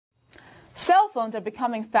Cell phones are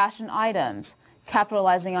becoming fashion items.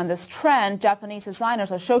 Capitalizing on this trend, Japanese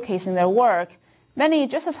designers are showcasing their work, many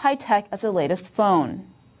just as high-tech as the latest phone.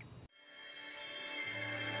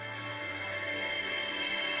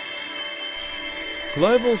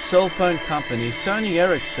 Global cell phone company Sony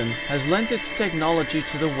Ericsson has lent its technology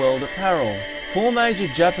to the world apparel. 4 major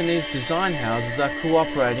Japanese design houses are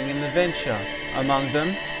cooperating in the venture. Among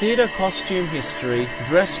them, Theatre Costume History,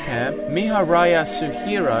 Dress Camp, Miharaya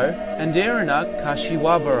Suhiro and Erina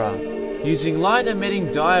Kashiwabara. Using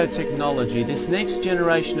light-emitting diode technology, this next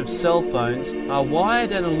generation of cell phones are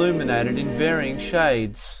wired and illuminated in varying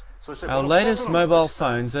shades. Our latest mobile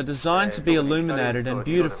phones are designed to be illuminated and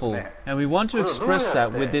beautiful, and we want to express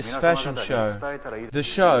that with this fashion show. The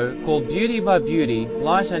show, called Beauty by Beauty,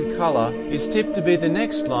 Light and Color, is tipped to be the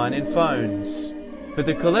next line in phones. But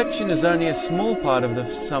the collection is only a small part of the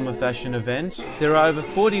summer fashion event. There are over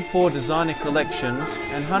 44 designer collections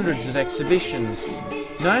and hundreds of exhibitions.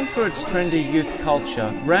 Known for its trendy youth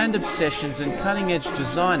culture, brand obsessions and cutting-edge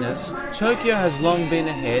designers, Tokyo has long been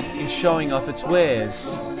ahead in showing off its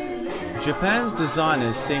wares. Japan's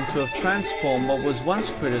designers seem to have transformed what was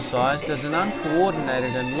once criticized as an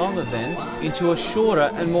uncoordinated and long event into a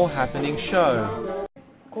shorter and more happening show.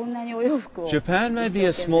 Japan may be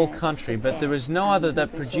a small country, but there is no other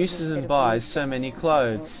that produces and buys so many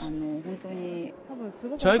clothes.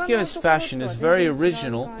 Tokyo's fashion is very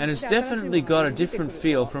original and has definitely got a different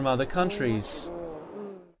feel from other countries.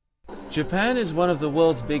 Japan is one of the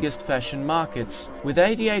world's biggest fashion markets, with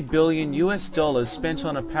 $88 billion spent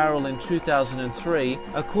on apparel in 2003,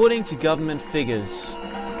 according to government figures.